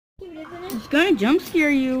isn't it? It's gonna jump scare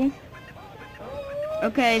you.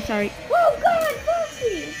 Okay, sorry. Oh God,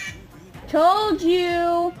 Foxy! Told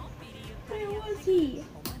you. Where was he?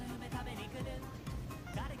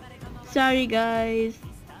 Sorry, guys.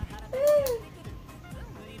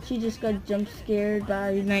 She just got jump scared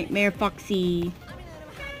by Nightmare Foxy.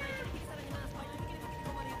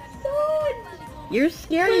 Son! You're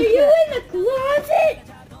scary. Are you in the closet?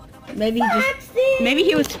 Maybe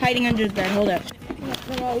he was hiding under the bed. Hold up.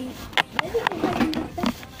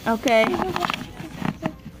 Okay.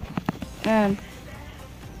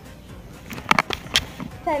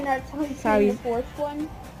 Sorry. The fourth one.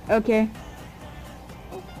 Okay.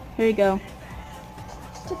 Here you go.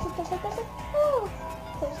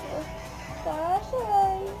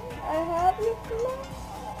 Flashlight. I have your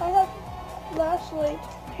I have flashlight,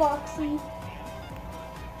 Foxy.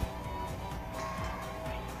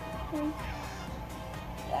 I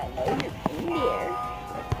know you're in there.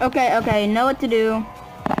 Okay, know what to do.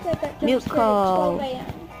 Mute call.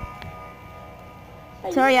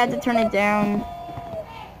 Sorry, I had to turn it down.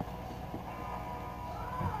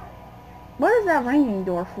 What is that ringing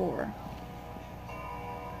door for?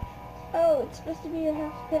 Oh, it's supposed to be your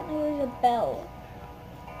house. Apparently there's a bell.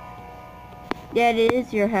 Yeah, it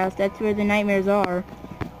is your house. That's where the nightmares are.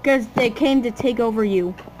 Because they came to take over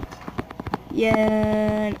you.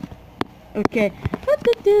 Yeah. Okay. You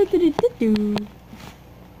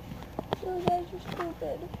guys are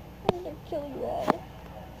stupid. I'm gonna kill you all.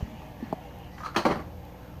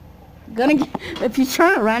 If you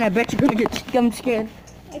turn around, I bet you're gonna get jump scared.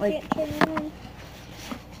 I can't turn around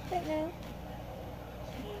right now.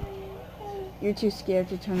 You're too scared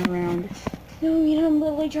to turn around. No, you know, I'm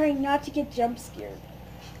literally trying not to get jump scared.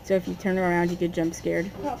 So if you turn around, you get jump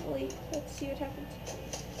scared. Probably. Let's see what happens.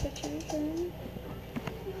 Switch your turn.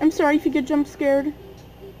 I'm sorry if you get jump scared.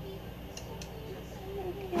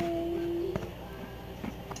 Okay.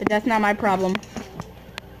 But that's not my problem.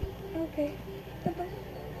 Okay.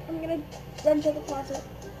 I'm gonna run to the closet.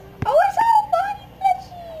 Oh, I saw a bunny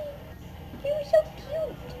plushie! He was so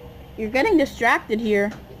cute. You're getting distracted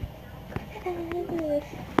here.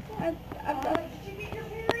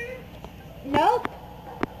 Nope.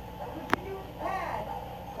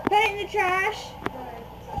 Put it in the trash.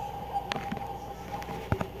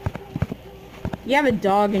 You have a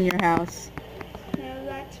dog in your house. No,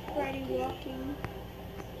 that's Freddy walking.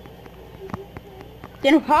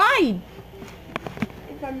 Then hide!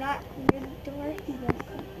 If I'm not near the door, he won't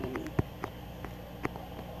come in.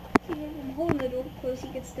 See, if I'm holding the door closed, he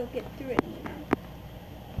can still get through it, you know.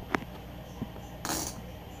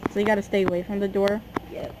 So you gotta stay away from the door.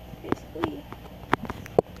 Yep, basically.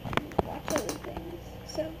 Watch other things.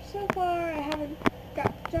 So far, I haven't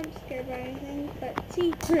got jump scared by anything, but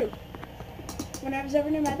see, proof. When I was over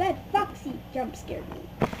near my bed, Foxy jump scared me.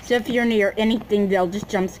 So if you're near anything, they'll just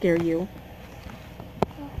jump scare you.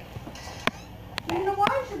 And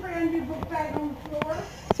why is your brand new book bag on the floor?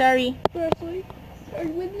 Sorry. Seriously? Are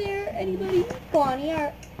you in there? Anybody? Bonnie,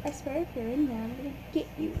 I swear if you're in there, I'm gonna get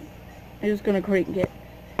you. I'm just gonna get.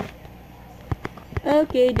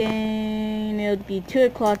 Okay, then it'll be 2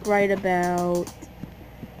 o'clock right about.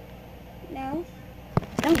 Now?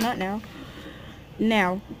 No, not now.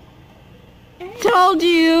 Now. Told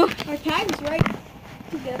you! Our time's right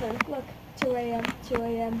together. Look, 2 a.m., 2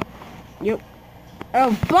 a.m. Yep.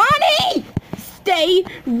 Oh, Bonnie! Stay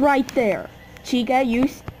right there. Chica, you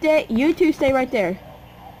two stay right there.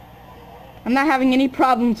 I'm not having any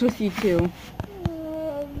problems with you two.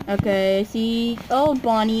 Okay, see. Oh,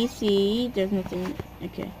 Bonnie, see. There's nothing.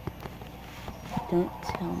 Okay. Don't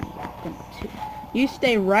tell me you're going to. You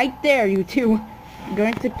stay right there, you two. I'm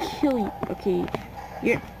going to kill you. Okay.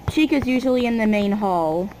 Chica's usually in the main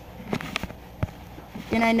hall.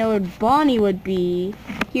 Then I know where Bonnie would be.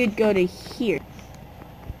 He would go to here.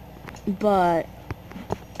 But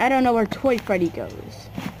I don't know where Toy Freddy goes.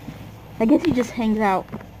 I guess he just hangs out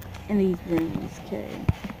in these rooms. Okay.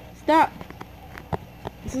 Stop.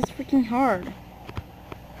 This is freaking hard.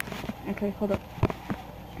 Okay, hold up.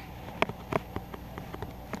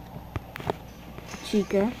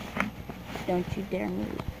 Chica, don't you dare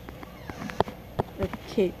move. The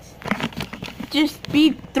kids. Just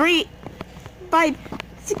be 3, 5,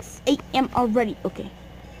 6, 8 a.m. already. Okay.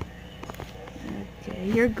 Okay,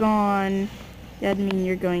 you're gone. That means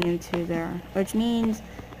you're going into there. Which means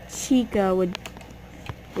Chica would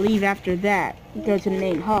leave after that. Go to the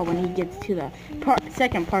main hall when he gets to the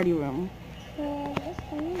second party room.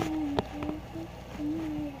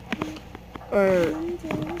 Or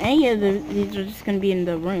any of these are just going to be in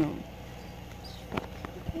the room.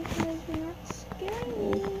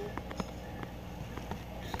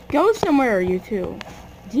 Go somewhere, you two.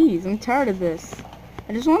 Jeez, I'm tired of this.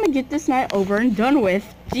 I just want to get this night over and done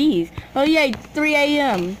with. Jeez. Oh yay, it's 3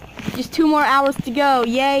 a.m. Just 2 more hours to go.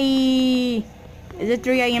 Yay! Is it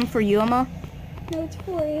 3 a.m. for you, Emma? No, it's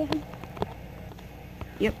 4 a.m.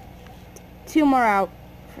 Yep. 2 more hours.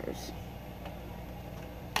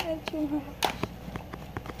 I have 2 more hours.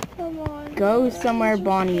 Come on. Go guys, somewhere, just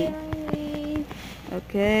Bonnie. spare me.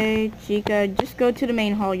 Okay, Chica, just go to the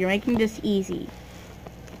main hall. You're making this easy.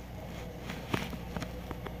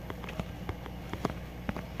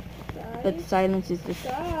 But Guys, silence is just...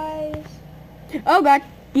 guys. Oh god,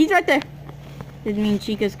 he's right there. Does mean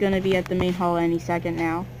Chica's gonna be at the main hall any second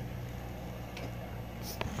now.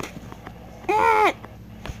 Ah!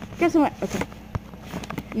 Guess what? Okay.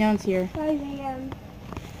 No one's here. 5 a.m.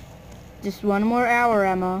 Just 1 more hour,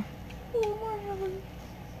 Emma. 1 more hour.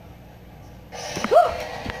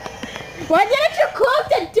 Why didn't you close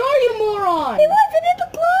that door, you moron? He wasn't in the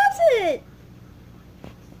closet.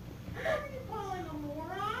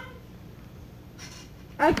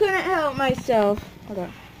 I couldn't help myself. Hold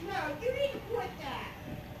on. No, you need to quit that.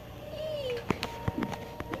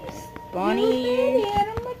 Bonnie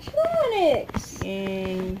Animatronics.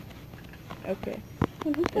 and... Okay.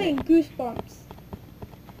 I'm playing Goosebumps.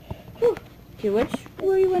 Whew. Okay,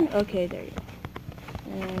 where you went? Okay, there you go.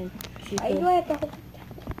 And Chica. Why do I have to hold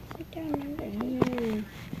the tablet?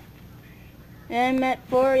 I'm at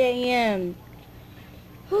 4 a.m.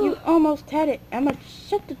 You almost had it. Emma,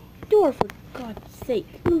 shut the door for God's sake.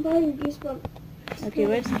 I'm playing Goosebumps. Okay,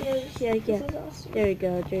 where's... Yeah, This is awesome. There you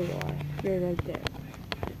go. There you are. You're right there.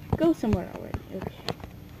 Go somewhere already.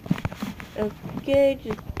 Okay. Okay,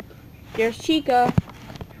 just... There's Chica.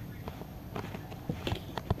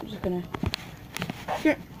 I'm just gonna...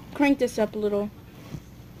 Crank this up a little.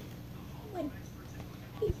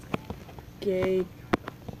 Okay.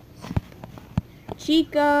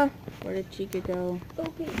 Chica. Where did Chica go?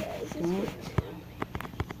 Okay, guys. Don't.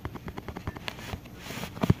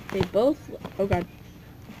 They both... Oh god.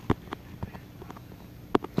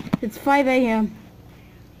 It's 5 a.m.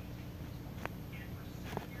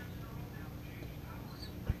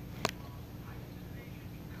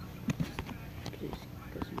 Please,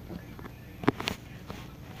 go somewhere.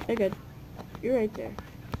 They're good. You're right there.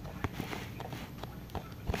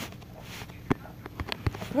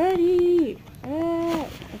 Freddy! Ah!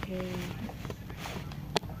 Okay.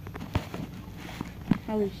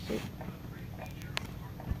 Holy shit.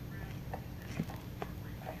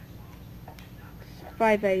 It's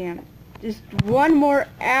 5 a.m. Just 1 more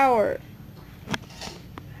hour.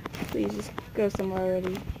 Please just go somewhere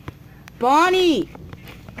already. Bonnie!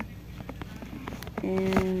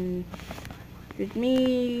 And with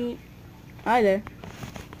me. Hi there.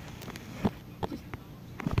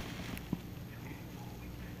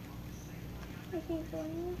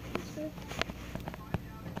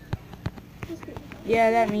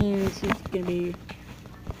 Yeah, that means he's gonna be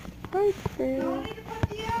right there. Y'all need to put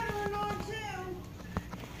deodorant on too.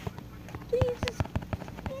 Jesus.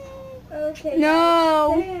 Okay.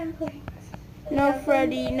 No. Guys, stay in place. No,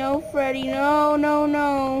 Freddy. No, Freddy. No, no,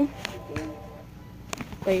 no.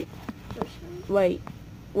 Wait. Wait.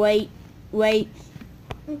 Wait. Wait.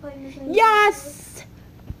 I'm playing the same Yes!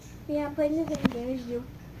 game. Yeah, I'm playing the same game as you.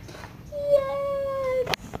 Yes!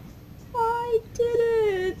 I did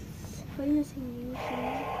it! Playing the same game as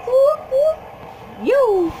Whoop, whoop.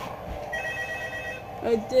 You!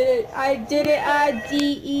 I did it. I did it.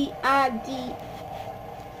 I-D-E-I-D-I-T.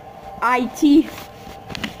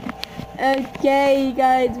 Okay,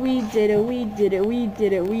 guys, we did it. We did it. We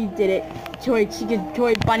did it. We did it. Toy Chicken,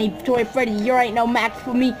 Toy Bunny, Toy Freddy, you ain't no match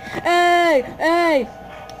for me. Hey, hey!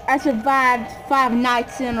 I survived 5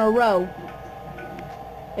 nights in a row.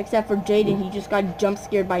 Except for Jaden, he just got jump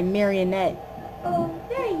scared by Marionette. Oh,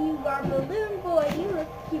 there you are, Balloon Boy. You look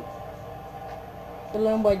cute. The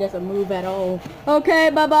Balloon Boy doesn't move at all. Okay,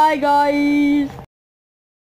 bye-bye, guys.